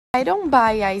I don't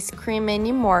buy ice cream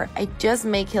anymore, I just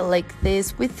make it like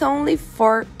this with only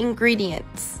 4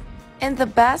 ingredients. And the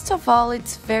best of all,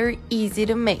 it's very easy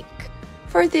to make.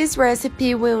 For this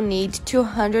recipe, we'll need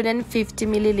 250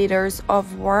 milliliters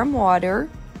of warm water,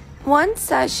 1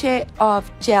 sachet of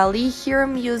jelly. Here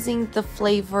I'm using the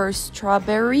flavor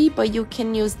strawberry, but you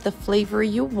can use the flavor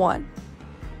you want.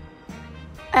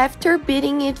 After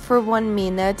beating it for 1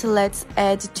 minute, let's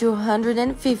add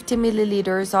 250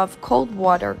 milliliters of cold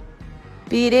water.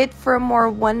 Beat it for more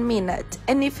 1 minute.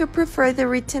 And if you prefer the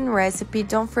written recipe,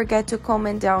 don't forget to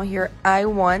comment down here "I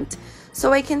want"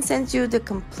 so I can send you the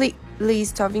complete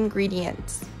list of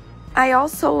ingredients. I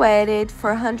also added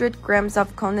 400 grams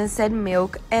of condensed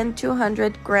milk and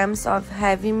 200 grams of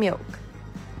heavy milk.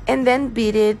 And then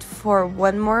beat it for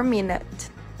 1 more minute.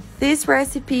 This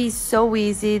recipe is so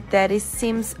easy that it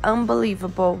seems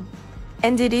unbelievable,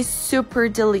 and it is super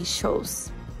delicious.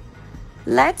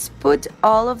 Let's put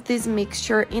all of this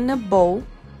mixture in a bowl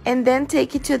and then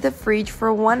take it to the fridge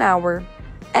for 1 hour.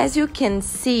 As you can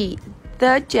see,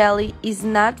 the jelly is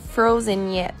not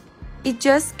frozen yet. It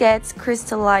just gets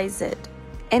crystallized.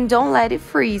 And don't let it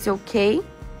freeze, okay?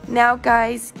 Now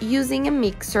guys, using a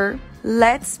mixer,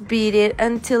 let's beat it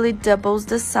until it doubles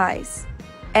the size.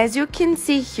 As you can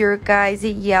see here, guys,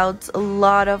 it yields a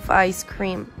lot of ice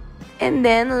cream. And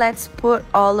then let's put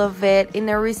all of it in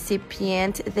a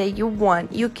recipient that you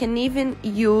want. You can even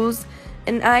use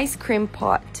an ice cream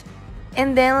pot.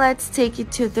 And then let's take it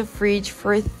to the fridge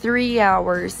for 3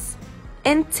 hours.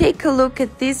 And take a look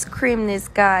at this creaminess,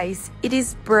 guys. It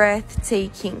is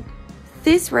breathtaking.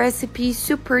 This recipe is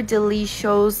super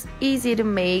delicious, easy to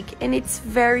make, and it's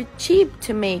very cheap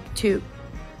to make too.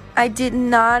 I did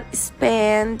not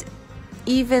spend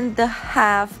even the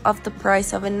half of the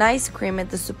price of an ice cream at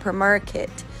the supermarket,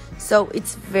 so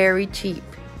it's very cheap.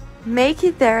 Make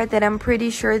it there, that I'm pretty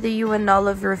sure that you and all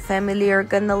of your family are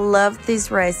gonna love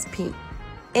this recipe.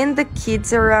 And the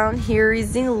kids around here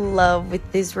is in love with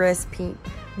this recipe.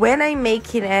 When I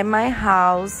make it at my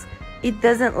house, it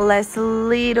doesn't last a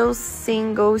little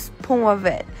single spoon of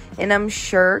it, and I'm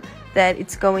sure that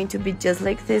it's going to be just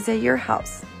like this at your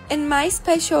house. And my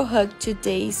special hug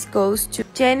today goes to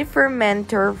Jennifer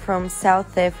Mentor from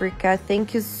South Africa.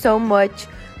 Thank you so much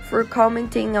for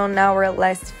commenting on our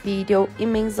last video. It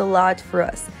means a lot for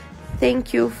us.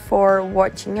 Thank you for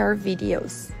watching our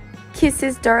videos.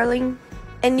 Kisses, darling.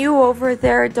 And you over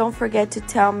there, don't forget to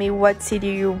tell me what city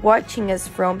you're watching us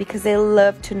from, because I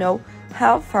love to know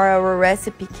how far our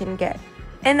recipe can get.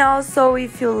 And also,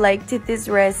 if you liked this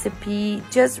recipe,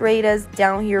 just rate us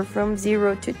down here from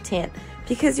 0 to 10.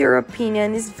 Because your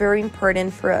opinion is very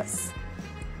important for us.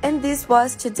 And this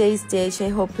was today's dish. I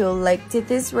hope you liked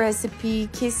this recipe.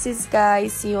 Kisses,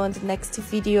 guys. See you on the next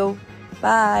video.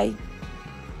 Bye.